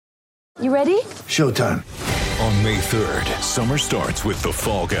You ready? Showtime. On May 3rd, summer starts with The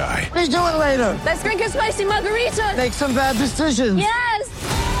Fall Guy. Let's do it later. Let's drink a spicy margarita. Make some bad decisions. Yes!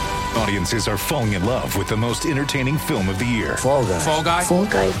 Audiences are falling in love with the most entertaining film of the year. Fall Guy. Fall Guy? Fall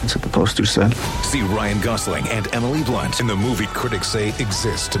Guy. That's what the poster said. See Ryan Gosling and Emily Blunt in the movie critics say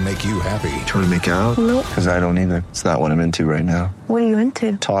exists to make you happy. Trying to make it out? Nope. Because I don't either. It's not what I'm into right now. What are you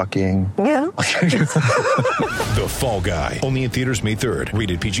into? Talking. Yeah. The Fall Guy. Only in theaters May 3rd.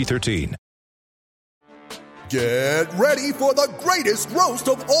 Rated PG-13. Get ready for the greatest roast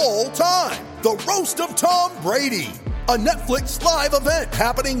of all time. The Roast of Tom Brady. A Netflix live event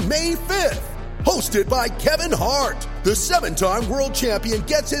happening May 5th. Hosted by Kevin Hart. The 7-time world champion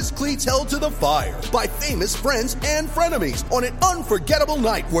gets his cleats held to the fire by famous friends and frenemies on an unforgettable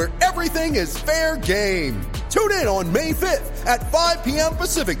night where everything is fair game. Tune in on May 5th at 5 p.m.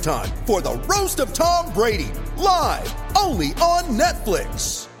 Pacific time for the Roast of Tom Brady. Live only on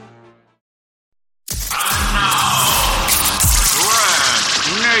Netflix. And now,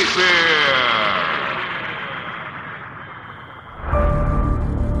 Grant Napier.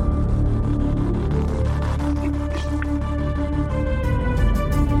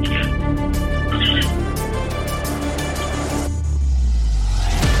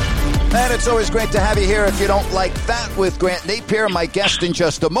 And it's always great to have you here. If you don't like that, with Grant Napier, my guest in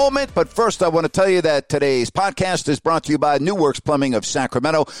just a moment. But first, I want to tell you that today's podcast is brought to you by New Works Plumbing of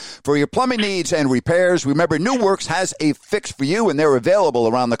Sacramento. For your plumbing needs and repairs, remember, New Works has a fix for you, and they're available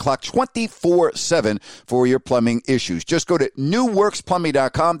around the clock 24/7 for your plumbing issues. Just go to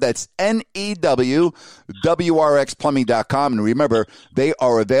newworksplumbing.com. That's NEWWRXplumbing.com. And remember, they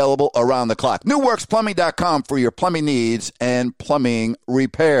are available around the clock. Newworksplumbing.com for your plumbing needs and plumbing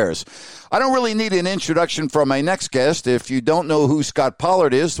repairs. I don't really need an introduction from my next guest. If you don't know who Scott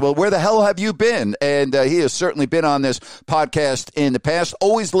Pollard is, well, where the hell have you been? And he has certainly been on this podcast in the past.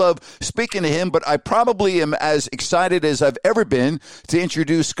 Always love speaking to him, but I probably am as excited as I've ever been to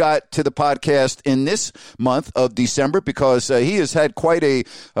introduce Scott to the podcast in this month of December, because he has had quite a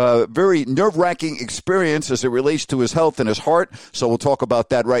very nerve-wracking experience as it relates to his health and his heart. So we'll talk about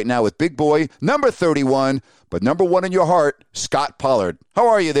that right now with Big Boy, number 31, but number one in your heart, Scott Pollard. How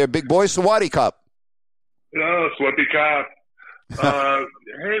are you there, Big Boy? Sawadi Cup. Oh, Sweaty Cop.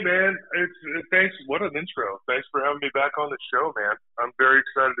 Hey, man. Thanks. What an intro. Thanks for having me back on the show, man. I'm very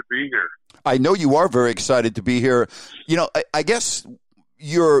excited to be here. I know you are very excited to be here. You know, I guess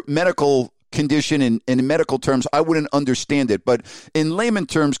your medical condition in medical terms, I wouldn't understand it. But in layman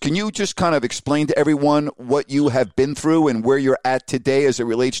terms, can you just kind of explain to everyone what you have been through and where you're at today as it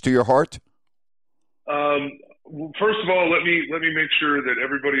relates to your heart? First of all, let me make sure that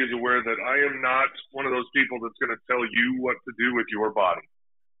everybody is aware that I am not one of those people that's going to tell you what to do with your body.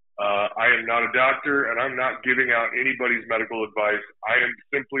 I am not a doctor, and I'm not giving out anybody's medical advice. I am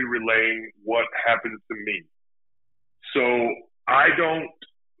simply relaying what happens to me. So I don't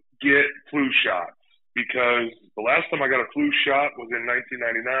get flu shots, because the last time I got a flu shot was in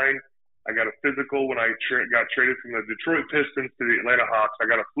 1999. I got a physical when I got traded from the Detroit Pistons to the Atlanta Hawks.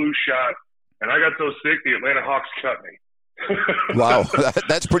 I got a flu shot. And I got so sick, the Atlanta Hawks cut me. Wow,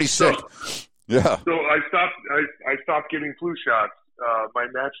 that's pretty sick. Yeah. So I stopped getting flu shots. My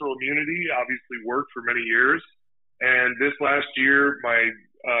natural immunity obviously worked for many years, and this last year, my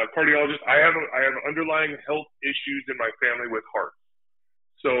cardiologist, I have underlying health issues in my family with heart.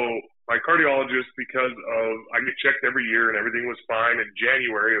 So my cardiologist, because I get checked every year and everything was fine in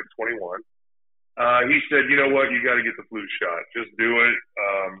January of 21. He said, you know what, you got to get the flu shot. Just do it.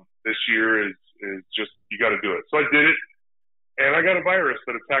 This year is just, you got to do it. So I did it, and I got a virus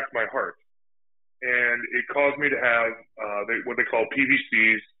that attacked my heart. And it caused me to have what they call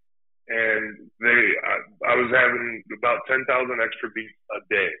PVCs, and I was having about 10,000 extra beats a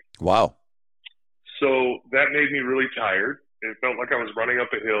day. Wow. So that made me really tired. It felt like I was running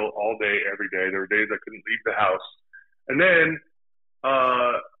up a hill all day, every day. There were days I couldn't leave the house. And then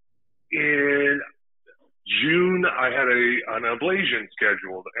in June, I had an ablation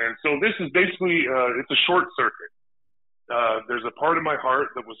scheduled. And so this is basically, it's a short circuit. There's a part of my heart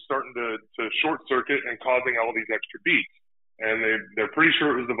that was starting to short circuit and causing all these extra beats. And they're pretty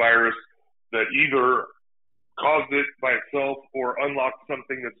sure it was the virus that either caused it by itself or unlocked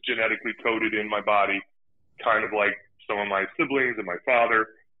something that's genetically coded in my body, kind of like some of my siblings and my father,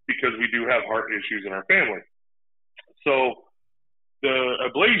 because we do have heart issues in our family. So the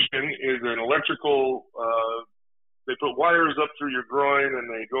ablation is an electrical, they put wires up through your groin and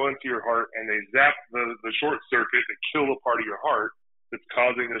they go into your heart and they zap the short circuit and kill a part of your heart that's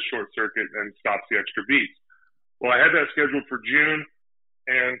causing the short circuit and stops the extra beats. Well, I had that scheduled for June,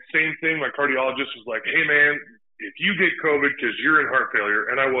 and same thing, my cardiologist was like, hey man, if you get COVID because you're in heart failure,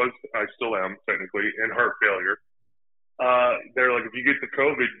 and I still am technically in heart failure, they're like, if you get the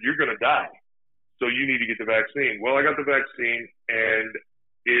COVID, you're going to die. So you need to get the vaccine. Well, I got the vaccine and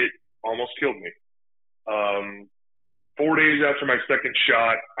it almost killed me. 4 days after my second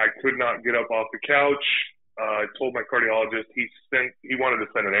shot, I could not get up off the couch. I told my cardiologist he wanted to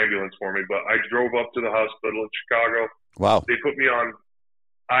send an ambulance for me, but I drove up to the hospital in Chicago. Wow. They put me on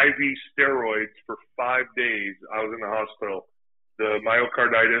IV steroids for 5 days. I was in the hospital. The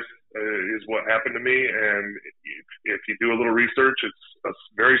myocarditis is what happened to me, and if you do a little research, it's a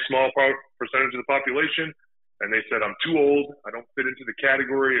very small percentage of the population, and they said I'm too old. I don't fit into the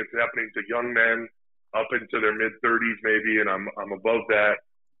category. It's happening to young men up into their mid-30s maybe, and I'm above that.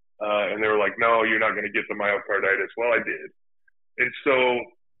 And they were like, no, you're not going to get the myocarditis. Well, I did. And so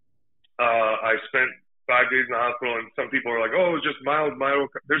I spent 5 days in the hospital, and some people are like, oh, it's just mild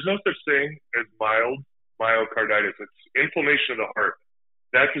myocarditis. There's no such thing as mild myocarditis. It's inflammation of the heart.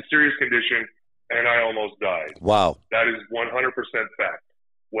 That's a serious condition, and I almost died. Wow. That is 100% fact.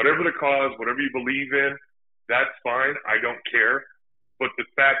 Whatever the cause, whatever you believe in, that's fine. I don't care. But the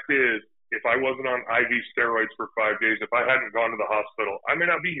fact is, if I wasn't on IV steroids for 5 days, if I hadn't gone to the hospital, I may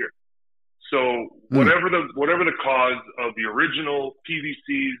not be here. So whatever the cause of the original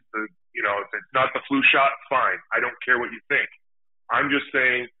PVCs, if it's not the flu shot, fine. I don't care what you think. I'm just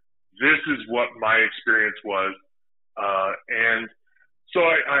saying this is what my experience was. And so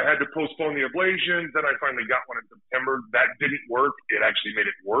I had to postpone the ablation. Then I finally got one in September. That didn't work. It actually made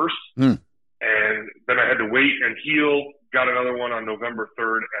it worse. And then I had to wait and heal. Got another one on November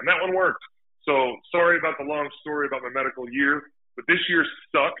 3rd, and that one worked. So sorry about the long story about my medical year, but this year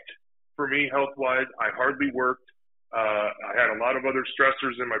sucked for me health-wise. I hardly worked. I had a lot of other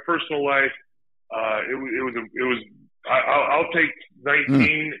stressors in my personal life. I'll take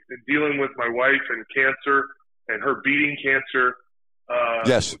 19 dealing with my wife and cancer and her beating cancer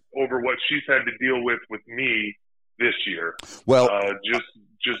over what she's had to deal with me this year. Well,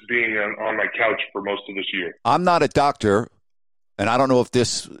 just being on my couch for most of this year. I'm not a doctor, and I don't know if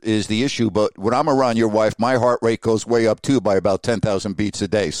this is the issue, but when I'm around your wife, my heart rate goes way up too by about 10,000 beats a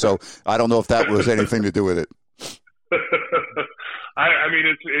day. So I don't know if that was anything to do with it.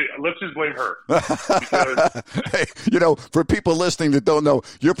 Let's just blame her. Hey, for people listening that don't know,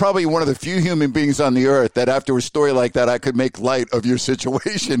 you're probably one of the few human beings on the earth that after a story like that, I could make light of your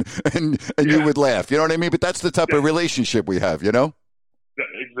situation and you would laugh. You know what I mean? But that's the type of relationship we have,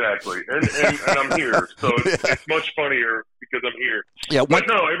 Exactly. And I'm here. So it's much funnier because I'm here. Yeah. But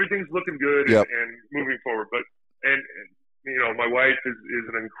no, everything's looking good and moving forward. But, and my wife is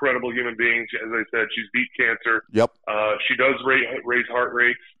an incredible human being. As I said, she's beat cancer. Yep. She does raise heart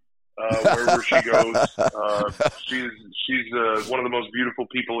rates wherever she goes. She's one of the most beautiful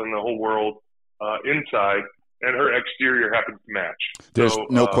people in the whole world inside, and her exterior happens to match. There's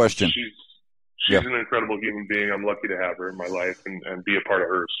no question. She's an incredible human being. I'm lucky to have her in my life and be a part of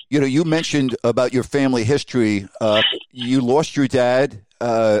hers. You mentioned about your family history. You lost your dad.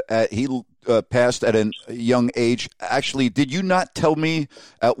 He passed at a young age. Actually, did you not tell me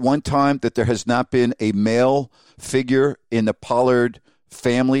at one time that there has not been a male figure in the Pollard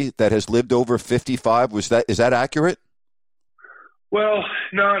family that has lived over 55? Is that accurate? Well,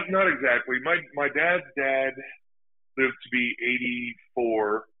 not exactly. My dad's dad lived to be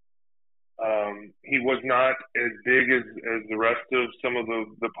 84. He was not as big as the rest of some of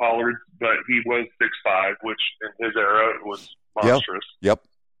the Pollards, but he was 6'5", which in his era was monstrous. Yep.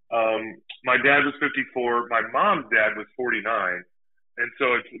 My dad was 54. My mom's dad was 49. And so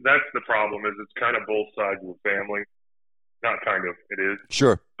that's the problem is it's kind of both sides of the family. Not kind of, it is.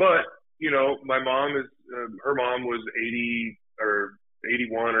 Sure. But, my mom her mom was 80 or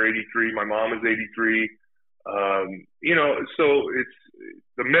 81 or 83. My mom is 83. So it's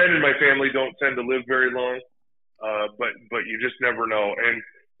the men in my family don't tend to live very long, but you just never know. And,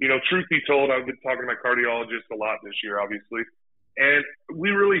 truth be told, I've been talking to my cardiologist a lot this year, obviously. And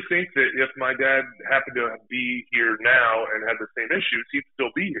we really think that if my dad happened to be here now and had the same issues, he'd still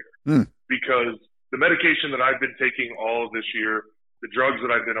be here. Because the medication that I've been taking all of this year, the drugs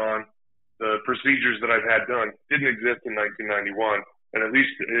that I've been on, the procedures that I've had done didn't exist in 1991. And at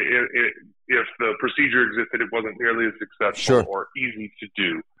least if the procedure existed, it wasn't nearly as successful or easy to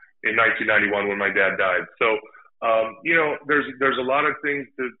do in 1991 when my dad died. So, there's a lot of things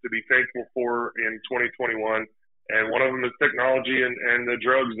to be thankful for in 2021. And one of them is technology and the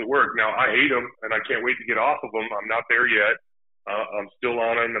drugs that work. Now, I hate them, and I can't wait to get off of them. I'm not there yet. I'm still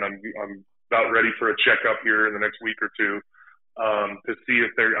on them, and I'm about ready for a checkup here in the next week or two to see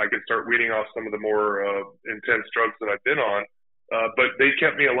if I can start weaning off some of the more intense drugs that I've been on. But they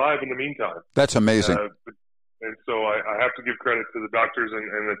kept me alive in the meantime. That's amazing. And so I have to give credit to the doctors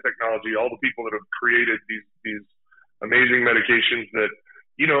and the technology, all the people that have created these amazing medications that,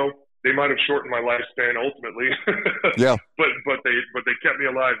 they might have shortened my lifespan ultimately. Yeah. But they kept me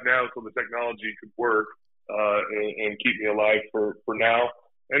alive now so the technology could work and keep me alive for now.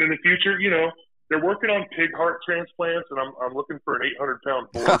 And in the future, they're working on pig heart transplants, and I'm looking for an 800-pound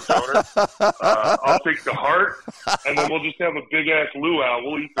boar donor. I'll take the heart, and then we'll just have a big-ass luau.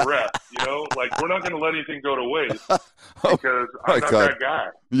 We'll eat the rest, We're not going to let anything go to waste because I'm not that guy.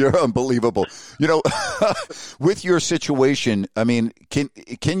 You're unbelievable. With your situation, I mean, can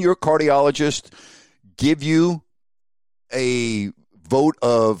your cardiologist give you a vote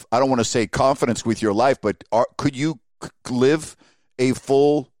of, I don't want to say confidence with your life, but could you live a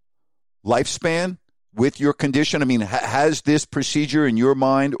full lifespan with your condition? I mean, has this procedure in your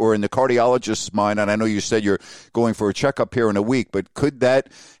mind or in the cardiologist's mind, and I know you said you're going for a checkup here in a week, but could that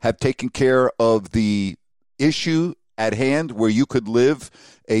have taken care of the issue at hand where you could live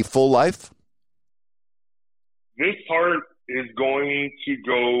a full life? This heart is going to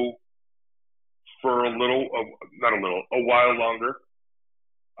go for a while longer.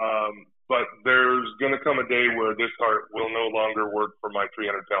 But there's going to come a day where this heart will no longer work for my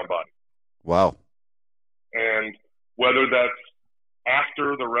 300-pound body. Wow. And whether that's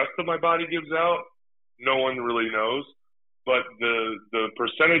after the rest of my body gives out, no one really knows. But the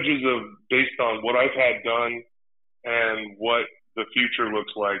percentages based on what I've had done and what the future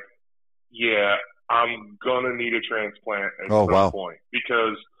looks like, yeah, I'm going to need a transplant at some point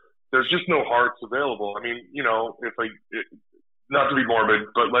because there's just no hearts available. I mean, not to be morbid,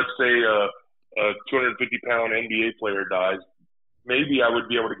 but let's say a 250-pound NBA player dies, maybe I would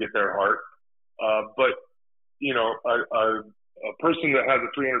be able to get their heart. But a person that has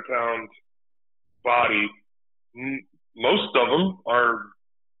a 300-pound body, most of them are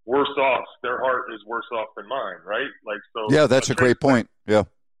worse off. Their heart is worse off than mine, right? Yeah, that's a great point. Yeah.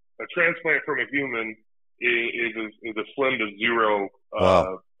 A transplant from a human is a slim to zero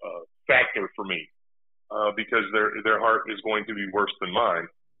factor for me. Because their heart is going to be worse than mine.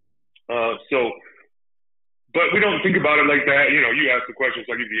 But we don't think about it like that. You ask the question,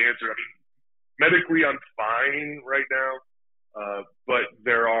 so I'll give you the answer. I mean, medically, I'm fine right now, but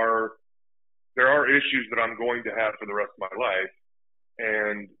there are issues that I'm going to have for the rest of my life.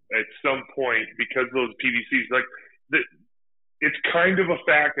 And at some point, because those PVCs, it's kind of a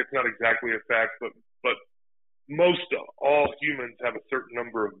fact. It's not exactly a fact, but most all humans have a certain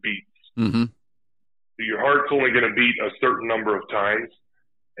number of beats. Mm-hmm. Your heart's only going to beat a certain number of times.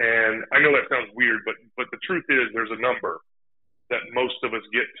 And I know that sounds weird, but the truth is there's a number that most of us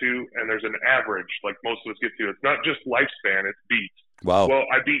get to, and there's an average like most of us get to. It's not just lifespan, it's beats. Wow. Well,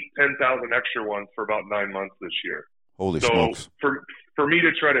 I beat 10,000 extra ones for about 9 months this year. Holy smokes. For me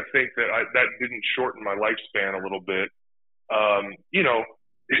to try to think that that didn't shorten my lifespan a little bit, you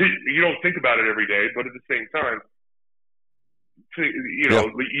don't think about it every day, but at the same time,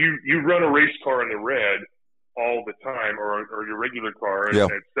 you run a race car in the red all the time, or your regular car at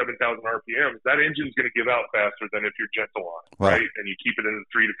 7,000 RPMs, that engine's going to give out faster than if you're gentle on it, right? And you keep it in the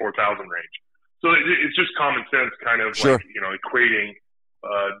 3,000 to 4,000 range. So it's just common sense, kind of equating.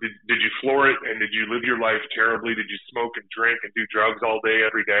 Did you floor it and did you live your life terribly? Did you smoke and drink and do drugs all day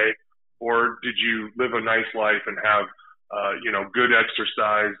every day, or did you live a nice life and have good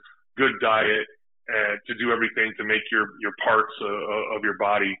exercise, good diet, and to do everything to make your parts of your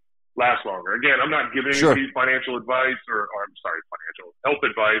body last longer? Again, I'm not giving anybody financial advice financial health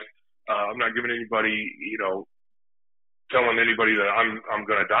advice. I'm not giving anybody, telling anybody that I'm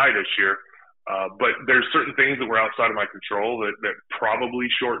going to die this year. But there's certain things that were outside of my control that probably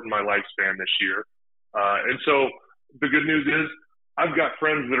shortened my lifespan this year. And so the good news is I've got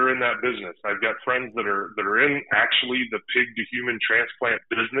friends that are in that business. I've got friends that are in actually the pig to human transplant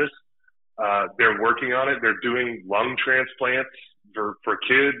business. They're working on it. They're doing lung transplants for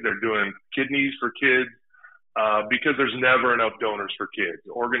kids. They're doing kidneys for kids, because there's never enough donors for kids.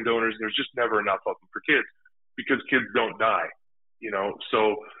 Organ donors, there's just never enough of them for kids because kids don't die,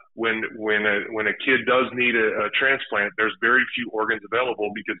 So when a kid does need a transplant, there's very few organs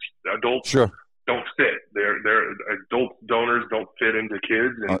available because adults don't fit. They're adult donors don't fit into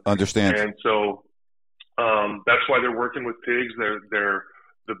kids. Understand. And so that's why they're working with pigs. They're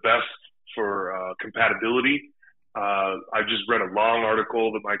the best for compatibility. I just read a long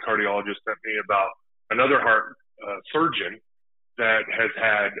article that my cardiologist sent me about another heart surgeon that has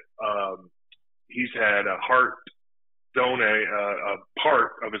had he's had a heart a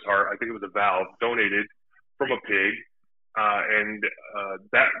part of his heart, I think it was a valve, donated from a pig, and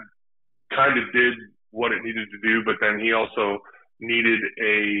that kind of did what it needed to do, but then he also needed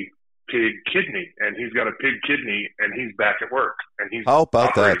a pig kidney, and he's got a pig kidney, and he's back at work, and he's How about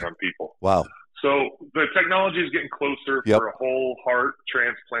operating that? on people. Wow. So the technology is getting closer Yep. for a whole heart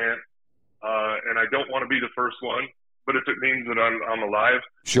transplant, and I don't want to be the first one. But if it means that I'm alive,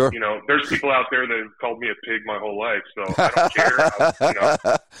 Sure. there's people out there that have called me a pig my whole life, so I don't care.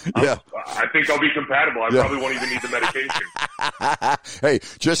 Yeah. I think I'll be compatible. I probably won't even need the medication. Hey,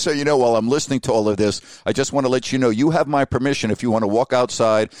 just so you know, while I'm listening to all of this, I just want to let you know you have my permission if you want to walk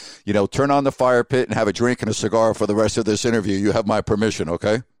outside, turn on the fire pit and have a drink and a cigar for the rest of this interview. You have my permission,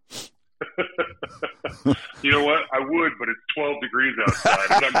 okay? You know what? I would, but it's 12 degrees outside.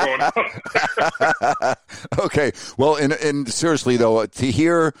 I'm not going out. Okay. Well, and seriously, though, to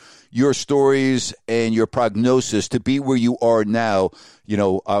hear your stories and your prognosis to be where you are now,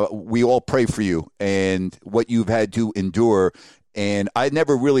 we all pray for you and what you've had to endure. And I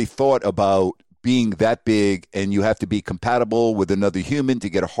never really thought about being that big and you have to be compatible with another human to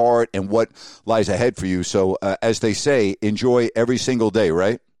get a heart and what lies ahead for you. So, as they say, enjoy every single day,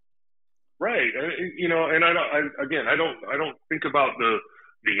 right? Right. And I don't think about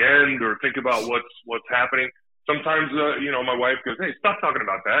the end or think about what's happening. Sometimes, my wife goes, "Hey, stop talking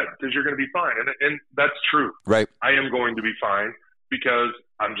about that because you're going to be fine." And that's true. Right. I am going to be fine because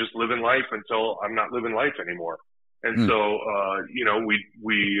I'm just living life until I'm not living life anymore. And so, we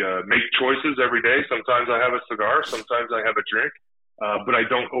make choices every day. Sometimes I have a cigar. Sometimes I have a drink, but I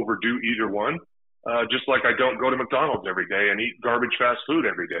don't overdo either one. Just like I don't go to McDonald's every day and eat garbage fast food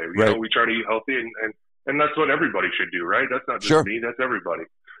every day. Right. We try to eat healthy and that's what everybody should do, right? That's not just Sure. me, that's everybody.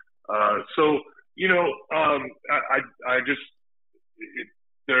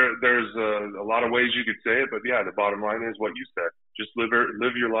 There's a lot of ways you could say it, but yeah, the bottom line is what you said. Just live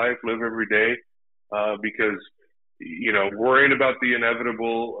your life, live every day, because, worrying about the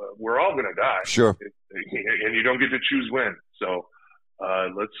inevitable, we're all going to die. Sure. And you don't get to choose when. So,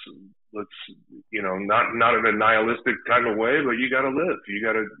 let's not in a nihilistic kind of way, but you got to live. You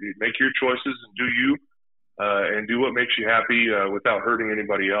got to make your choices and do you, and do what makes you happy, without hurting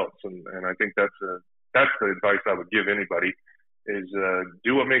anybody else. And I think that's the advice I would give anybody is,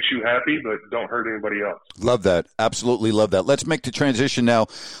 do what makes you happy, but don't hurt anybody else. Love that. Absolutely love that. Let's make the transition now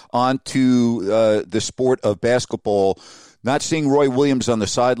onto the sport of basketball. Not seeing Roy Williams on the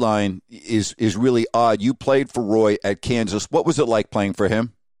sideline is really odd. You played for Roy at Kansas. What was it like playing for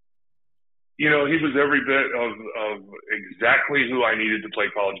him? He was every bit of exactly who I needed to play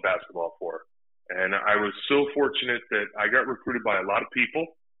college basketball for. And I was so fortunate that I got recruited by a lot of people.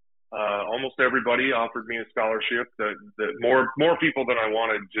 Almost everybody offered me a scholarship. That more people than I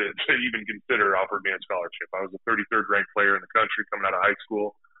wanted to even consider offered me a scholarship. I was the 33rd ranked player in the country coming out of high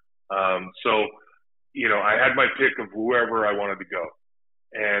school. I had my pick of whoever I wanted to go.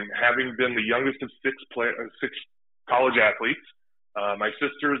 And having been the youngest of six college athletes, my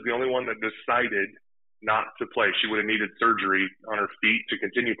sister is the only one that decided not to play. She would have needed surgery on her feet to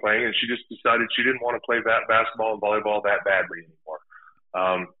continue playing, and she just decided she didn't want to play basketball and volleyball that badly anymore.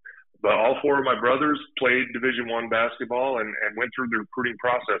 But all four of my brothers played Division I basketball and went through the recruiting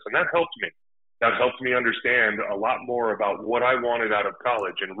process, and that helped me. That helped me understand a lot more about what I wanted out of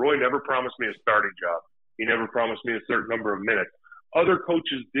college. And Roy never promised me a starting job. He never promised me a certain number of minutes. Other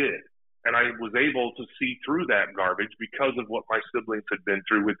coaches did. And I was able to see through that garbage because of what my siblings had been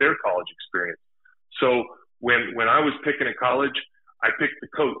through with their college experience. So when I was picking a college, I picked the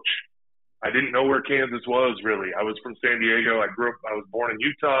coach. I didn't know where Kansas was really. I was from San Diego. I was born in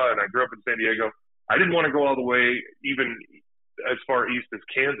Utah and I grew up in San Diego. I didn't want to go all the way even as far east as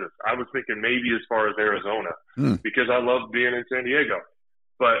Kansas. I was thinking maybe as far as Arizona because I loved being in San Diego.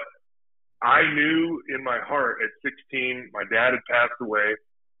 But I knew in my heart at 16, my dad had passed away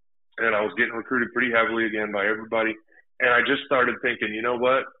and I was getting recruited pretty heavily again by everybody. And I just started thinking, you know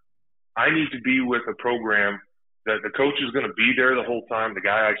what? I need to be with a program that the coach is going to be there the whole time. The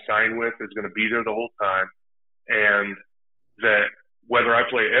guy I sign with is going to be there the whole time. And that whether I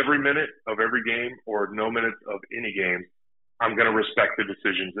play every minute of every game or no minutes of any game, I'm going to respect the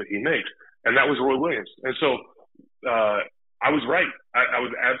decisions that he makes. And that was Roy Williams. And so I was right. I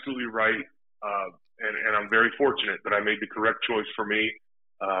was absolutely right. And I'm very fortunate that I made the correct choice for me.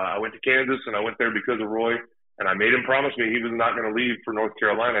 I went to Kansas and I went there because of Roy. And I made him promise me he was not going to leave for North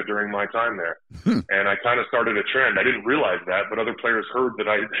Carolina during my time there. And I kind of started a trend. I didn't realize that, but other players heard that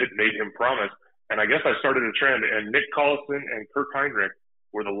I had made him promise. And I guess I started a trend. And Nick Collison and Kirk Heinrich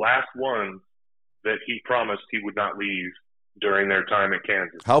were the last ones that he promised he would not leave during their time at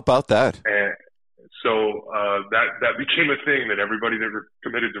Kansas. How about that? And so that became a thing that everybody that were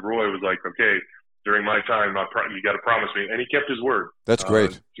committed to Roy was like, okay, during my time, you got to promise me. And he kept his word. That's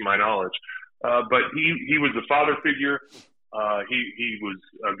great. To my knowledge. But he was the father figure. He was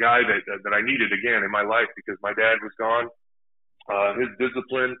a guy that I needed again in my life because my dad was gone. His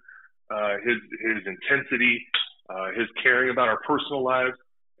discipline, his intensity, his caring about our personal lives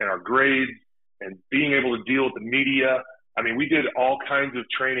and our grades and being able to deal with the media. I mean, we did all kinds of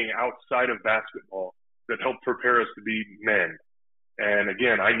training outside of basketball that helped prepare us to be men. And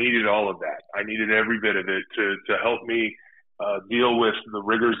again, I needed all of that. I needed every bit of it to help me deal with the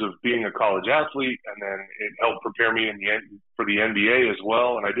rigors of being a college athlete, and then it helped prepare me for the NBA as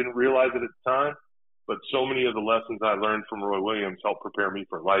well. And I didn't realize it at the time, but so many of the lessons I learned from Roy Williams helped prepare me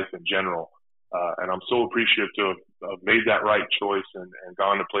for life in general. And I'm so appreciative to have made that right choice and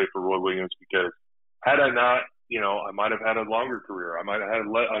gone to play for Roy Williams, because had I not, I might have had a longer career. I might have had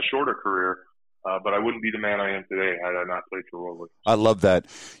a shorter career. But I wouldn't be the man I am today had I not played for Roy Williams. I love that.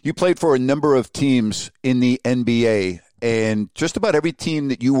 You played for a number of teams in the NBA, and just about every team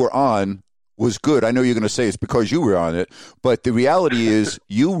that you were on was good. I know you're going to say it's because you were on it, but the reality is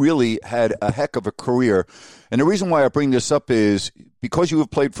you really had a heck of a career. And the reason why I bring this up is because you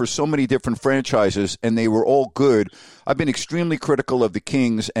have played for so many different franchises and they were all good. I've been extremely critical of the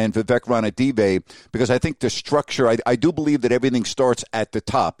Kings and Vivek Ranadive because I think the structure, I do believe that everything starts at the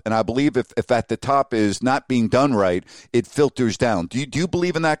top. And I believe if at the top is not being done right, it filters down. Do you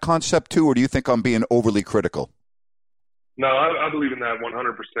believe in that concept too, or do you think I'm being overly critical? No, I believe in that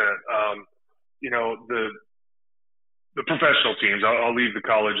 100%. The professional teams, I'll leave the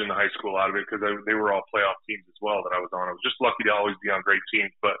college and the high school out of it because they were all playoff teams as well that I was on. I was just lucky to always be on great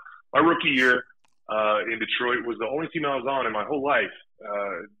teams. But my rookie year in Detroit was the only team I was on in my whole life,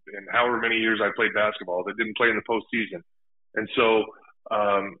 and however many years I played basketball, that didn't play in the postseason. And so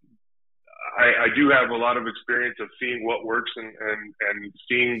I do have a lot of experience of seeing what works and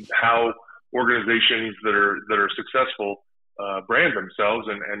seeing how organizations that are successful brand themselves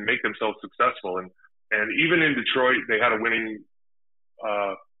and make themselves successful. And even in Detroit, they had a winning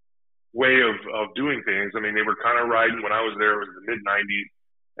way of doing things. I mean, they were kind of riding, when I was there, it was the mid-'90s,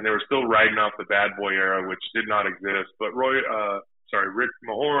 and they were still riding off the bad boy era, which did not exist. But Rick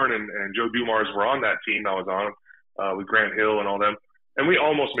Mahorn and Joe Dumars were on that team I was on with Grant Hill and all them, and we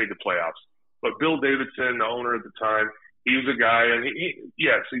almost made the playoffs. But Bill Davidson, the owner at the time, he was a guy, and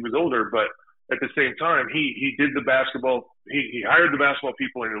he was older, but at the same time, he did the basketball. He hired the basketball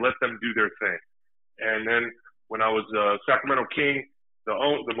people and he let them do their thing. And then when I was Sacramento King, the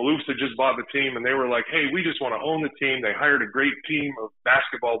Maloofs had just bought the team, and they were like, hey, we just want to own the team. They hired a great team of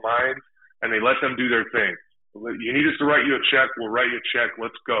basketball minds, and they let them do their thing. You need us to write you a check, we'll write you a check.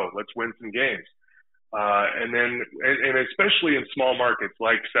 Let's go. Let's win some games. And especially in small markets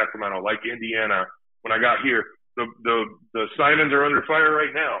like Sacramento, like Indiana, when I got here, the Simons are under fire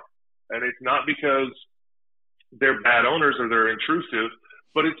right now. And it's not because they're bad owners or they're intrusive,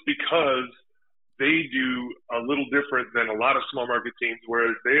 but it's because they do a little different than a lot of small market teams,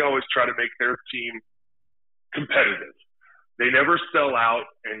 whereas they always try to make their team competitive. They never sell out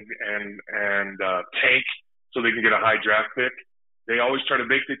and tank so they can get a high draft pick. They always try to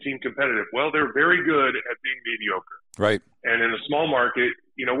make the team competitive. Well, they're very good at being mediocre. Right. And in a small market,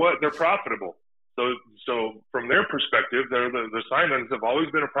 you know what? They're profitable. So from their perspective, the Simons have always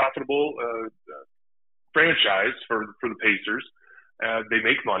been a profitable franchise for the Pacers. They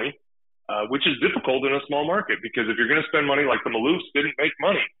make money, which is difficult in a small market because if you're going to spend money, like the Maloofs didn't make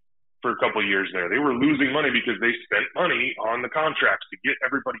money for a couple of years there. They were losing money because they spent money on the contracts to get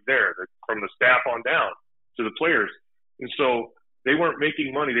everybody there, from the staff on down to the players. And so they weren't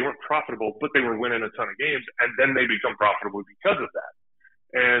making money. They weren't profitable, but they were winning a ton of games, and then they become profitable because of that.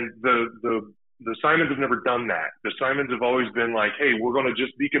 And the Simons have never done that. The Simons have always been like, hey, we're going to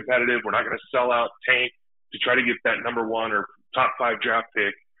just be competitive. We're not going to sell out, tank to try to get that number 1 or top 5 draft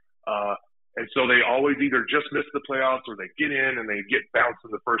pick. And so they always either just miss the playoffs or they get in and they get bounced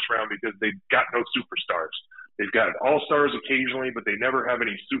in the first round because they've got no superstars. They've got all-stars occasionally, but they never have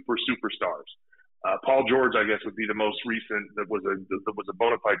any superstars. Paul George, I guess, would be the most recent that was a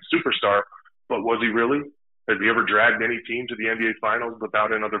bona fide superstar, but was he really? Has he ever dragged any team to the NBA Finals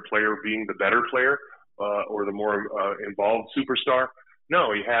without another player being the better player or the more involved superstar?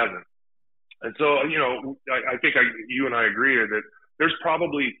 No, he hasn't. And so, I think you and I agree that there's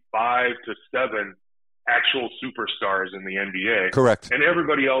probably 5 to 7 actual superstars in the NBA. Correct. And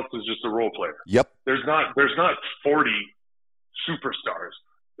everybody else is just a role player. Yep. There's not 40 superstars.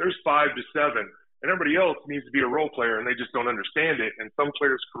 There's 5 to 7. And everybody else needs to be a role player, and they just don't understand it. And some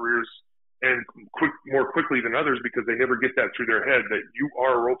players' careers end more quickly than others because they never get that through their head that you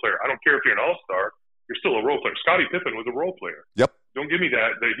are a role player. I don't care if you're an all-star. You're still a role player. Scottie Pippen was a role player. Yep. Don't give me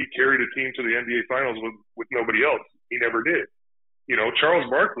that he carried a team to the NBA Finals with nobody else. He never did. Charles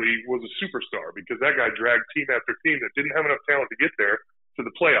Barkley was a superstar because that guy dragged team after team that didn't have enough talent to get there to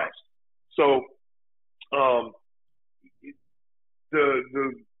the playoffs. So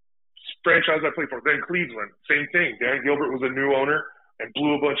the franchise I played for, then Cleveland, same thing. Dan Gilbert was a new owner and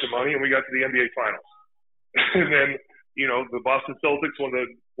blew a bunch of money, and we got to the NBA Finals. And then, the Boston Celtics,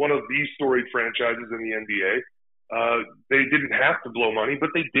 one of the storied franchises in the NBA, they didn't have to blow money, but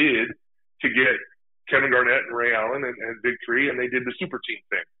they did to get Kevin Garnett and Ray Allen and Big Three, and they did the super team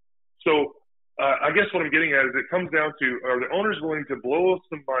thing. So I guess what I'm getting at is it comes down to, are the owners willing to blow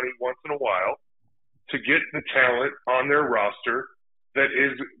some money once in a while to get the talent on their roster that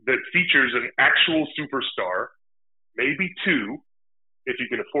features an actual superstar, maybe two, if you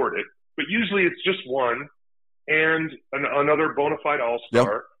can afford it, but usually it's just one and another bona fide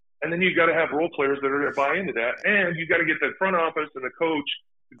all-star. Yep. And then you got to have role players that are going to buy into that, and you got to get the front office and the coach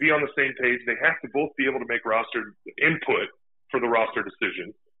to be on the same page. They have to both be able to make roster input for the roster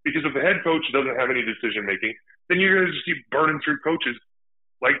decision. Because if the head coach doesn't have any decision making, then you're going to just keep burning through coaches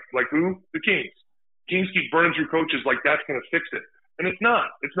like who? The Kings. Kings keep burning through coaches like that's going to fix it. And it's not.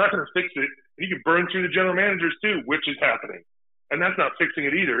 It's not going to fix it. And you can burn through the general managers too, which is happening. And that's not fixing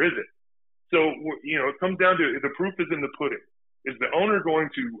it either, is it? So, it comes down to the proof is in the pudding. Is the owner going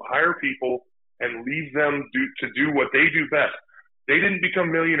to hire people and leave them to do what they do best? They didn't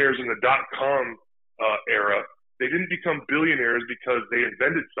become millionaires in the .com era. They didn't become billionaires because they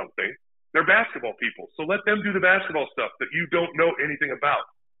invented something. They're basketball people. So let them do the basketball stuff that you don't know anything about.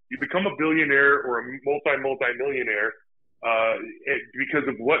 You become a billionaire or a multi-millionaire because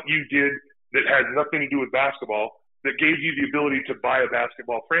of what you did that had nothing to do with basketball, that gave you the ability to buy a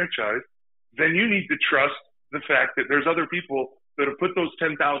basketball franchise. Then you need to trust the fact that there's other people that have put those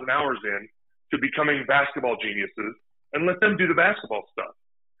 10,000 hours in to becoming basketball geniuses, and let them do the basketball stuff.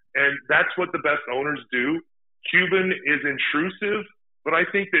 And that's what the best owners do. Cuban is intrusive, but I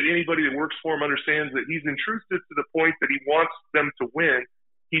think that anybody that works for him understands that he's intrusive to the point that he wants them to win.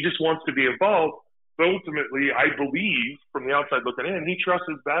 He just wants to be involved. But ultimately, I believe, from the outside looking in, he trusts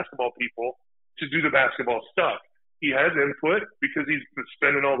his basketball people to do the basketball stuff. He has input because he's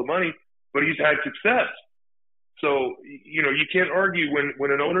spending all the money, but he's had success. So, you can't argue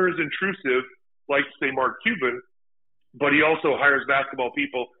when an owner is intrusive, like, say, Mark Cuban, but he also hires basketball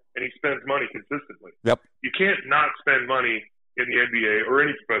people and he spends money consistently. Yep. You can't not spend money in the NBA or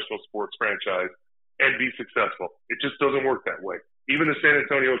any professional sports franchise and be successful. It just doesn't work that way. Even the San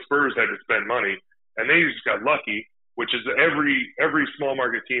Antonio Spurs had to spend money, and they just got lucky, which is every small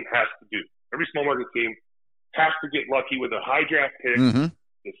market team has to do. Every small market team has to get lucky with a high draft pick. Mm-hmm.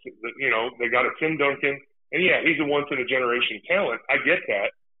 They got a Tim Duncan. And yeah, he's a once-in-a-generation talent. I get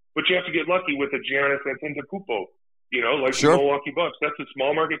that. But you have to get lucky with a Giannis Antetokounmpo, like sure. The Milwaukee Bucks. That's a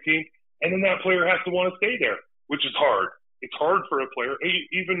small market team. And then that player has to want to stay there, which is hard. It's hard for a player.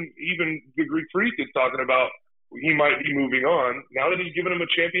 Even the Greek Freak is talking about he might be moving on. Now that he's given him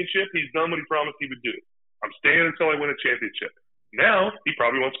a championship, he's done what he promised he would do. I'm staying until I win a championship. Now he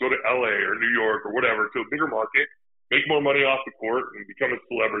probably wants to go to LA or New York or whatever, to a bigger market, make more money off the court and become a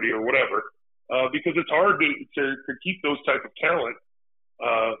celebrity or whatever. Because it's hard to keep those type of talented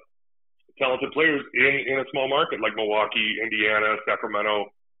players in a small market like Milwaukee, Indiana,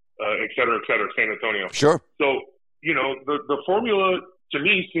 Sacramento, et cetera, San Antonio. Sure. So, the formula to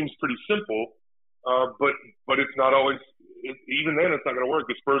me seems pretty simple, but it's not always, even then it's not going to work.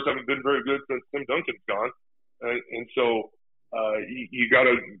 The Spurs haven't been very good since Tim Duncan's gone. And so you got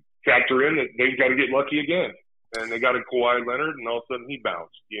to factor in that they've got to get lucky again. And they got a Kawhi Leonard, and all of a sudden he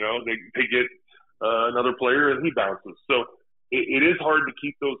bounced. They get another player, and he bounces. So it is hard to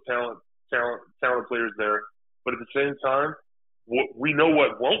keep those talented players there. But at the same time, we know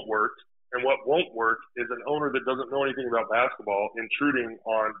what won't work, and what won't work is an owner that doesn't know anything about basketball intruding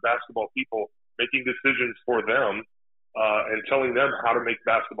on basketball people, making decisions for them, and telling them how to make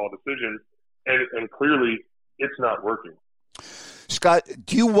basketball decisions. And clearly, it's not working. Scott,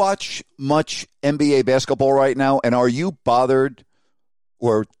 do you watch much NBA basketball right now? And are you bothered,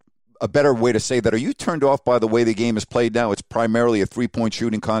 or a better way to say that, are you turned off by the way the game is played now? It's primarily a three-point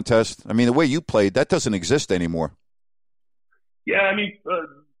shooting contest. I mean, the way you played, that doesn't exist anymore. Yeah, I mean,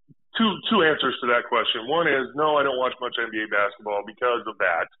 two answers to that question. One is, no, I don't watch much NBA basketball because of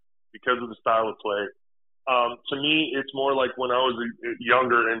that, because of the style of play. To me, it's more like when I was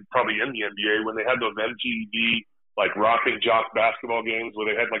younger and probably in the NBA, when they had those MTV like rocking jock basketball games where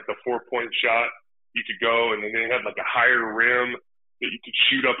they had like the 4-point shot you could go, and then they had like a higher rim that you could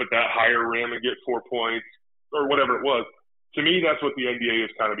shoot up at that higher rim and get 4 points or whatever it was. To me, that's what the NBA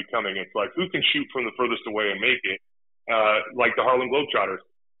is kind of becoming. It's like, who can shoot from the furthest away and make it? Like the Harlem Globetrotters.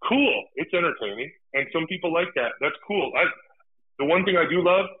 Cool. It's entertaining. And some people like that. That's cool. The one thing I do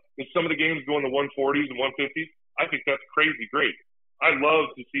love is some of the games go in the 140s and 150s. I think that's crazy great. I love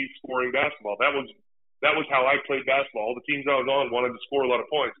to see scoring basketball. That was how I played basketball. All the teams I was on wanted to score a lot of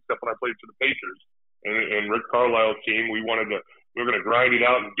points, except when I played for the Pacers and Rick Carlisle's team. We were going to grind it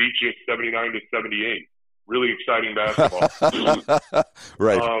out and beat you 79-78. Really exciting basketball.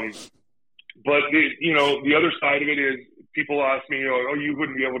 Right. But the other side of it is people ask me, oh, you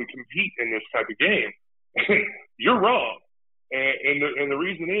wouldn't be able to compete in this type of game. You're wrong. And the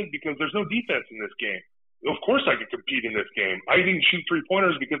reason is because there's no defense in this game. Of course I could compete in this game. I didn't shoot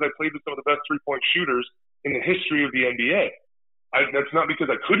three-pointers because I played with some of the best three-point shooters in the history of the NBA. That's not because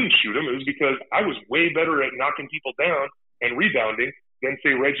I couldn't shoot them. It was because I was way better at knocking people down and rebounding than,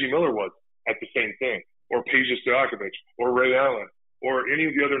 say, Reggie Miller was at the same thing, or Peja Stojakovic, or Ray Allen, or any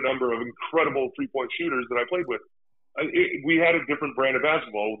of the other number of incredible three-point shooters that I played with. We had a different brand of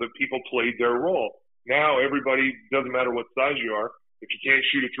basketball that people played their role. Now everybody, doesn't matter what size you are, if you can't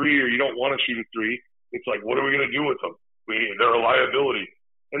shoot a three or you don't want to shoot a three, it's like, what are we going to do with them? They're a liability.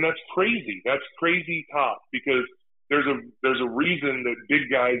 And that's crazy. That's crazy talk, because there's a reason that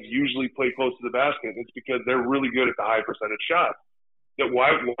big guys usually play close to the basket. It's because they're really good at the high percentage shots. That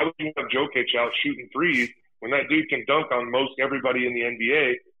why would you have Jokic out shooting threes when that dude can dunk on most everybody in the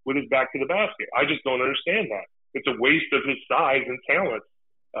NBA with his back to the basket? I just don't understand that. It's a waste of his size and talent.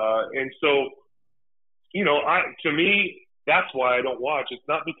 And so, to me, that's why I don't watch. It's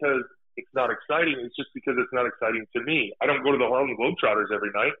not because it's not exciting. It's just because it's not exciting to me. I don't go to the Harlem Globetrotters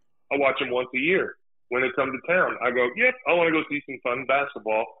every night. I watch them once a year. When they come to town, I go, yep, I want to go see some fun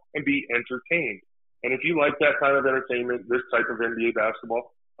basketball and be entertained. And if you like that kind of entertainment, this type of NBA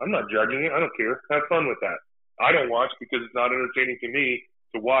basketball, I'm not judging it. I don't care. Have fun with that. I don't watch because it's not entertaining to me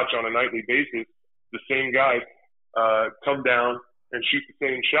to watch on a nightly basis the same guys come down and shoot the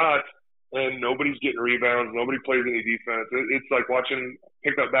same shots, and nobody's getting rebounds. Nobody plays any defense. It's like watching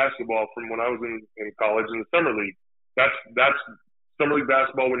pickup basketball from when I was in college in the summer league. That's summer league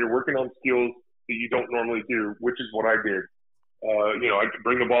basketball when you're working on skills that you don't normally do, which is what I did. I could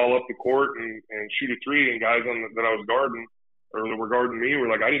bring the ball up the court and shoot a three, and guys that I was guarding or that were guarding me were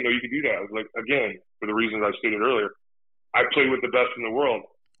like, I didn't know you could do that. I was like, again, for the reasons I stated earlier, I play with the best in the world.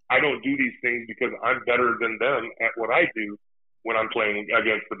 I don't do these things because I'm better than them at what I do when I'm playing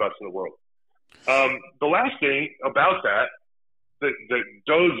against the best in the world. The last thing about that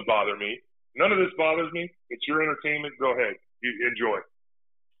does bother me, none of this bothers me. It's your entertainment. Go ahead. You enjoy.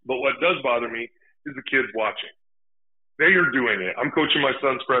 But what does bother me is the kids watching. They are doing it. I'm coaching my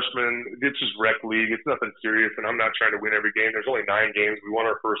son's freshman. It's just rec league. It's nothing serious, and I'm not trying to win every game. There's only 9 games. We won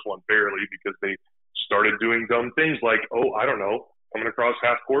our first one barely because they started doing dumb things like, I don't know, coming across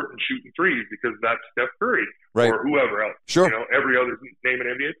half court and shooting threes because that's Steph Curry, right, or whoever else. Sure. Every other name an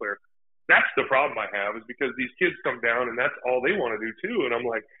NBA player. That's the problem I have, is because these kids come down and that's all they want to do too. And I'm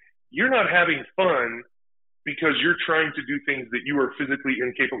like, you're not having fun because you're trying to do things that you are physically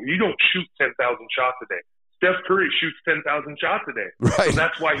incapable. You don't shoot 10,000 shots a day. Steph Curry shoots 10,000 shots a day. Right. So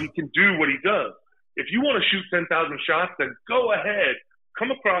that's why he can do what he does. If you want to shoot 10,000 shots, then go ahead,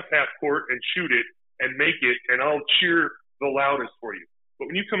 come across half court and shoot it and make it, and I'll cheer the loudest for you. But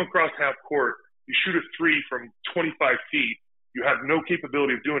when you come across half court, you shoot a three from 25 feet, you have no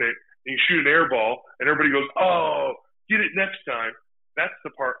capability of doing it, and you shoot an air ball, and everybody goes, oh, get it next time. That's the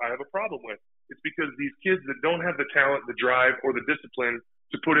part I have a problem with. It's because these kids that don't have the talent, the drive, or the discipline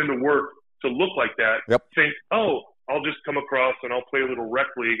to put in the work to look like that, think, I'll just come across and I'll play a little rec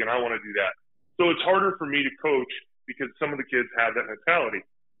league and I want to do that. So it's harder for me to coach because some of the kids have that mentality.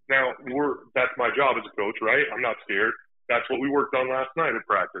 Now, that's my job as a coach, right? I'm not scared. That's what we worked on last night at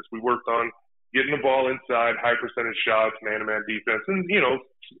practice. We worked on getting the ball inside, high percentage shots, man-to-man defense, and,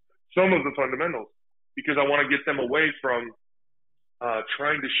 some of the fundamentals, because I want to get them away from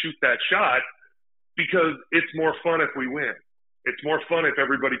trying to shoot that shot, because it's more fun if we win. It's more fun if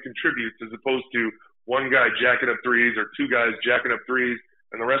everybody contributes as opposed to one guy jacking up threes or 2 guys jacking up threes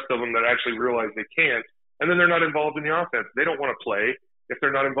and the rest of them that actually realize they can't, and then they're not involved in the offense. They don't want to play if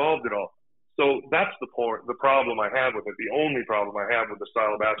they're not involved at all. So that's the problem I have with it. The only problem I have with the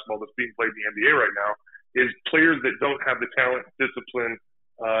style of basketball that's being played in the NBA right now is players that don't have the talent, discipline,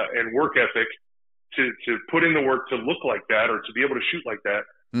 and work ethic to put in the work to look like that or to be able to shoot like that,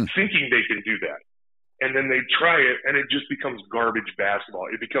 thinking they can do that. And then they try it, and it just becomes garbage basketball.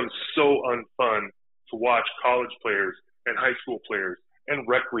 It becomes so unfun to watch college players and high school players and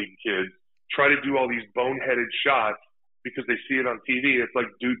rec league kids try to do all these boneheaded shots because they see it on TV. It's like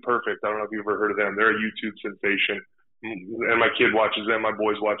Dude Perfect. I don't know if you've ever heard of them. They're a YouTube sensation. And my kid watches them. My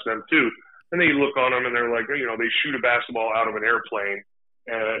boys watch them too. And they look on them, and they're like, they shoot a basketball out of an airplane,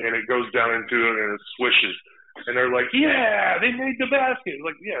 and it goes down into it, and it swishes. And they're like, yeah, they made the basket.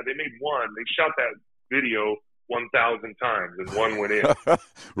 Like, yeah, they made one. They shot that video 1,000 times and one went in.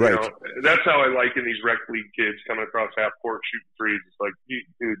 Right. You know, that's how I like in these rec league kids coming across half court shooting threes. It's like,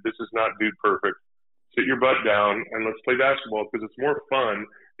 dude, this is not dude perfect. Sit your butt down and let's play basketball because it's more fun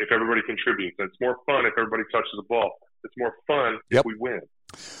if everybody contributes. And it's more fun if everybody touches the ball. It's more fun if we win.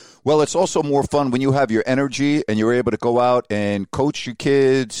 Well, it's also more fun when you have your energy and you're able to go out and coach your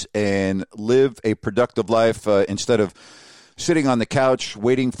kids and live a productive life instead of sitting on the couch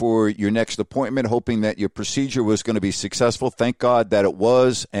waiting for your next appointment, hoping that your procedure was going to be successful. Thank God that it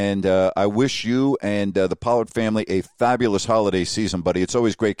was. And I wish you and the Pollard family a fabulous holiday season, buddy. It's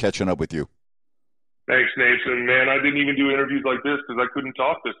always great catching up with you. Thanks, Nathan. Man, I didn't even do interviews like this because I couldn't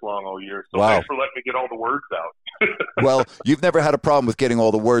talk this long all year. So thanks for letting me get all the words out. Well, you've never had a problem with getting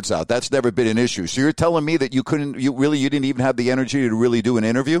all the words out. That's never been an issue. So you're telling me that you didn't even have the energy to really do an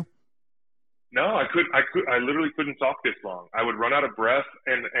interview? No, I literally couldn't talk this long. I would run out of breath,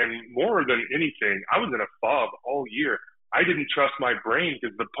 and more than anything, I was in a fog all year. I didn't trust my brain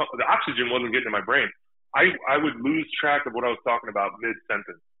because the oxygen wasn't getting to my brain. I would lose track of what I was talking about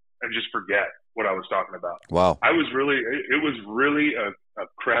mid-sentence and just forget what I was talking about. Wow. It was really a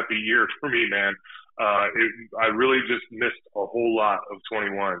crappy year for me, man. I really just missed a whole lot of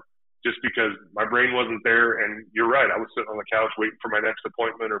 21 just because my brain wasn't there. And you're right. I was sitting on the couch waiting for my next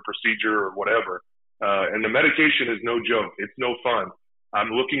appointment or procedure or whatever. And the medication is no joke. It's no fun.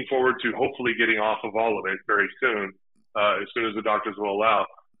 I'm looking forward to hopefully getting off of all of it very soon as the doctors will allow.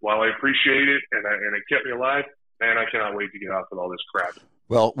 While I appreciate it and it kept me alive, man, I cannot wait to get off with all this crap.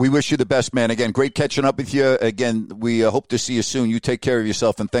 Well, we wish you the best, man. Again, great catching up with you. Again, we hope to see you soon. You take care of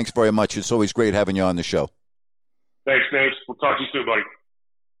yourself, and thanks very much. It's always great having you on the show. Thanks, Nate. We'll talk to you soon, buddy.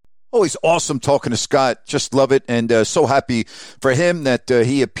 Always awesome talking to Scott. Just love it, and so happy for him that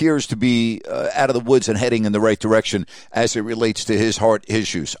he appears to be out of the woods and heading in the right direction as it relates to his heart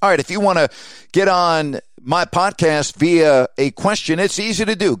issues. All right, if you want to get on my podcast via a question, it's easy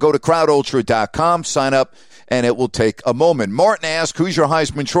to do. Go to crowdultra.com, sign up, and it will take a moment. Martin asked, who's your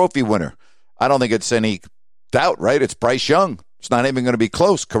Heisman Trophy winner? I don't think it's any doubt, right? It's Bryce Young. It's not even going to be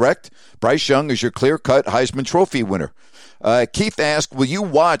close, correct? Bryce Young is your clear-cut Heisman Trophy winner. Keith asked, will you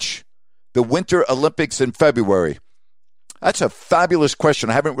watch the Winter Olympics in February? That's a fabulous question.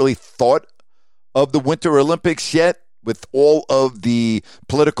 I haven't really thought of the Winter Olympics yet with all of the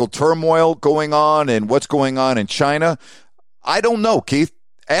political turmoil going on and what's going on in China. I don't know, Keith.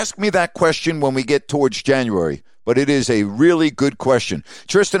 Ask me that question when we get towards January, but it is a really good question.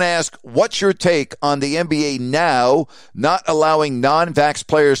 Tristan asked, what's your take on the NBA now not allowing non-vax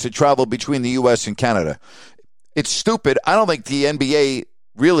players to travel between the U.S. and Canada? It's stupid. I don't think the NBA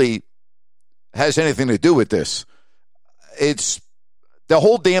really has anything to do with this. The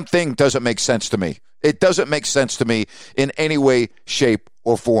whole damn thing doesn't make sense to me. It doesn't make sense to me in any way, shape,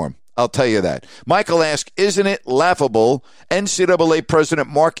 or form. I'll tell you that. Michael asked, isn't it laughable? NCAA President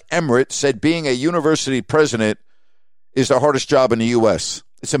Mark Emmert said being a university president is the hardest job in the U.S.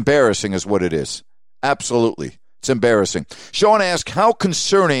 It's embarrassing is what it is. Absolutely. It's embarrassing. Sean asked, how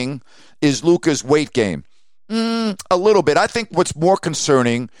concerning is Luka's weight gain? A little bit. I think what's more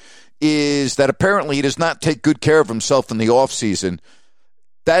concerning is that apparently he does not take good care of himself in the offseason.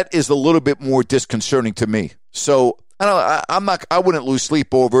 That is a little bit more disconcerting to me. So I wouldn't lose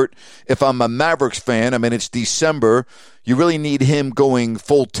sleep over it if I'm a Mavericks fan. I mean, it's December. You really need him going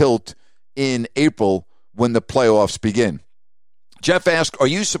full tilt in April when the playoffs begin. Jeff asked, are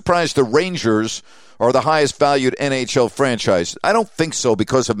you surprised the Rangers are the highest valued NHL franchise? I don't think so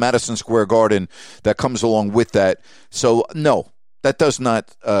because of Madison Square Garden that comes along with that. So, no, that does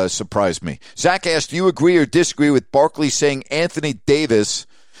not surprise me. Zach asked, do you agree or disagree with Barkley saying Anthony Davis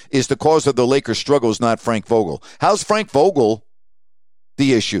is the cause of the Lakers' struggles, not Frank Vogel? How's Frank Vogel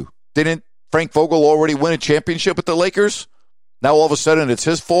the issue? Didn't Frank Vogel already win a championship with the Lakers? Now all of a sudden it's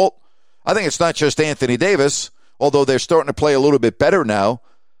his fault? I think it's not just Anthony Davis, although they're starting to play a little bit better now.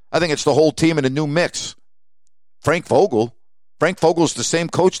 I think it's the whole team in a new mix. Frank Vogel's the same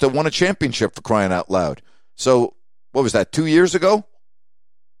coach that won a championship, for crying out loud. So, what was that, 2 years ago?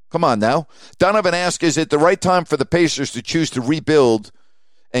 Come on now. Donovan asked, is it the right time for the Pacers to choose to rebuild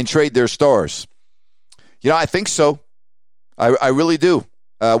and trade their stars? You know, I think so. I really do.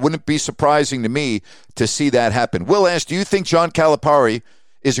 Wouldn't be surprising to me to see that happen. Will asked, do you think John Calipari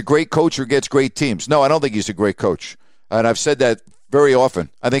is a great coach or gets great teams? No, I don't think he's a great coach. And I've said that very often.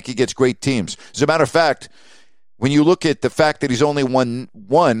 I think he gets great teams. As a matter of fact, when you look at the fact that he's only won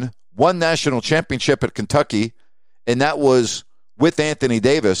one national championship at Kentucky, and that was with Anthony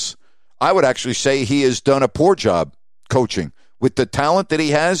Davis, I would actually say he has done a poor job coaching. With the talent that he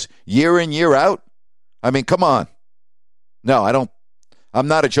has year in, year out, I mean, come on. No, I don't. I'm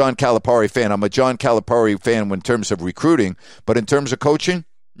not a John Calipari fan. I'm a John Calipari fan in terms of recruiting, but in terms of coaching,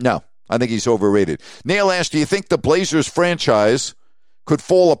 no. I think he's overrated. Neil asked, do you think the Blazers franchise could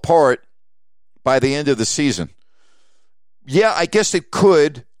fall apart by the end of the season? Yeah, I guess it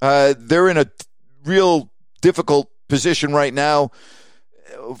could. They're in a real difficult position right now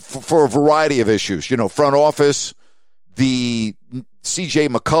for a variety of issues. You know, front office, the C.J.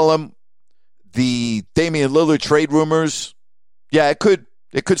 McCollum, the Damian Lillard trade rumors. Yeah, it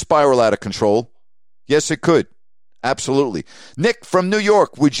could spiral out of control. Yes, it could. Absolutely. Nick from New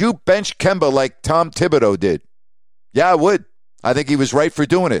York, would you bench Kemba like Tom Thibodeau did? Yeah, I would. I think he was right for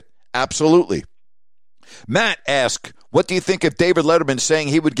doing it. Absolutely. Matt asked, what do you think of David Letterman saying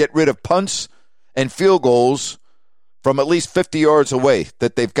he would get rid of punts and field goals from at least 50 yards away,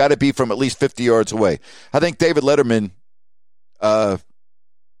 that they've got to be from at least 50 yards away? I think David Letterman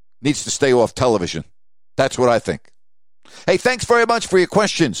needs to stay off television. That's what I think. Hey, thanks very much for your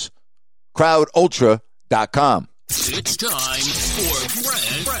questions. CrowdUltra.com. It's time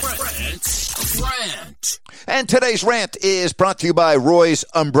for Rant. And today's rant is brought to you by Roy's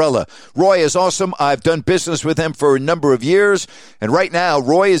Umbrella. Roy is awesome. I've done business with him for a number of years. And right now,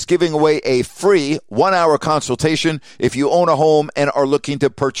 Roy is giving away a free 1-hour consultation if you own a home and are looking to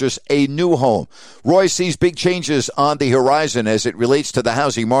purchase a new home. Roy sees big changes on the horizon as it relates to the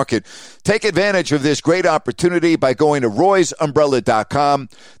housing market. Take advantage of this great opportunity by going to roysumbrella.com.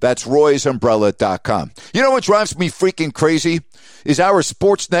 That's roysumbrella.com. You know what drives me freaking crazy is our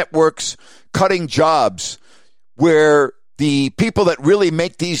sports networks cutting jobs where the people that really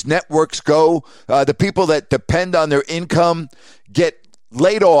make these networks go, the people that depend on their income, get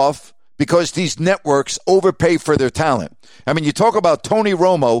laid off because these networks overpay for their talent. I mean, you talk about Tony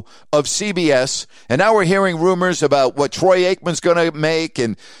Romo of CBS, and now we're hearing rumors about what Troy Aikman's going to make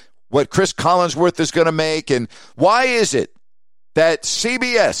and what Chris Collinsworth is going to make. And why is it that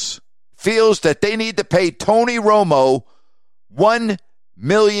CBS feels that they need to pay Tony Romo $1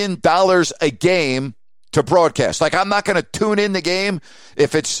 million a game to broadcast? Like, I'm not going to tune in the game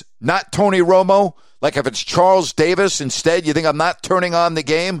if it's not Tony Romo. Like, if it's Charles Davis instead, you think I'm not turning on the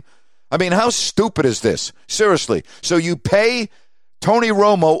game? I mean, how stupid is this? Seriously. So you pay Tony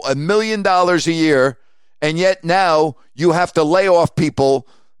Romo $1 million a year, and yet now you have to lay off people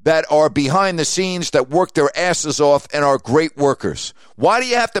that are behind the scenes, that work their asses off and are great workers. Why do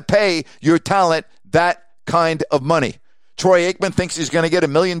you have to pay your talent that kind of money? Troy Aikman thinks he's going to get $1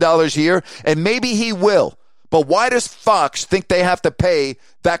 million a year, and maybe he will. But why does Fox think they have to pay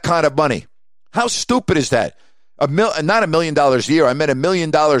that kind of money? How stupid is that? Not $1 million a year. I meant $1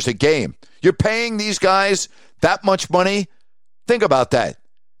 million a game. You're paying these guys that much money? Think about that.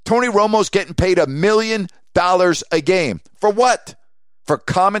 Tony Romo's getting paid $1 million a game. For what? For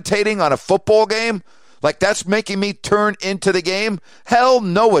commentating on a football game? Like, that's making me turn into the game? Hell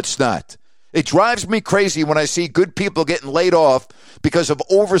no, it's not. It drives me crazy when I see good people getting laid off because of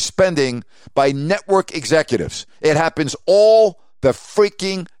overspending by network executives. It happens all the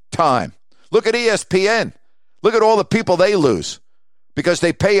freaking time. Look at ESPN. Look at all the people they lose because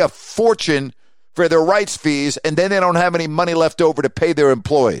they pay a fortune for their rights fees and then they don't have any money left over to pay their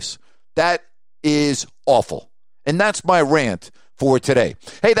employees. That is awful. And that's my rant for today.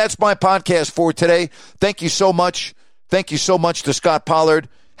 Hey, that's my podcast for today. Thank you so much. Thank you so much to Scott Pollard.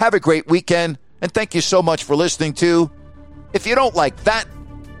 Have a great weekend, and thank you so much for listening to If You Don't Like That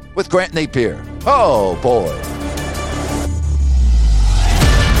with Grant Napier. Oh, boy.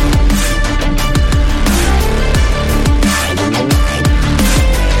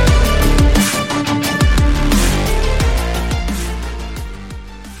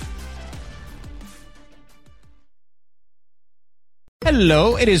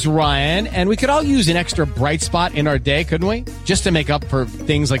 Hello, it is Ryan, and we could all use an extra bright spot in our day, couldn't we? Just to make up for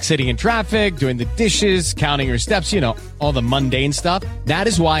things like sitting in traffic, doing the dishes, counting your steps, you know, all the mundane stuff. That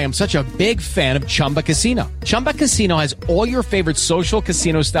is why I'm such a big fan of Chumba Casino. Chumba Casino has all your favorite social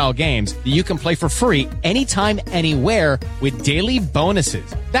casino-style games that you can play for free anytime, anywhere with daily bonuses.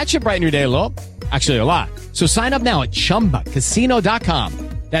 That should brighten your day a little. Actually, a lot. So sign up now at ChumbaCasino.com.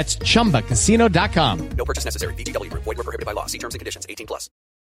 That's ChumbaCasino.com. No purchase necessary. VGW Group. Void where prohibited by law. See terms and conditions. 18+.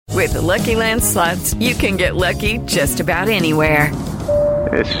 With the Lucky Land Slots, you can get lucky just about anywhere.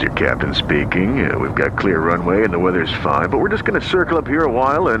 This is your captain speaking. We've got clear runway and the weather's fine, but we're just going to circle up here a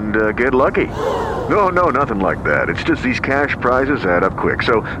while and get lucky. No, nothing like that. It's just these cash prizes add up quick.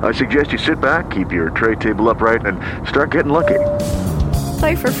 So I suggest you sit back, keep your tray table upright, and start getting lucky.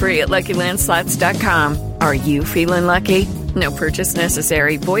 Play for free at LuckyLandSlots.com. Are you feeling lucky? No purchase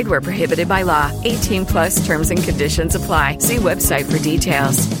necessary. Void where prohibited by law. 18+ terms and conditions apply. See website for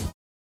details.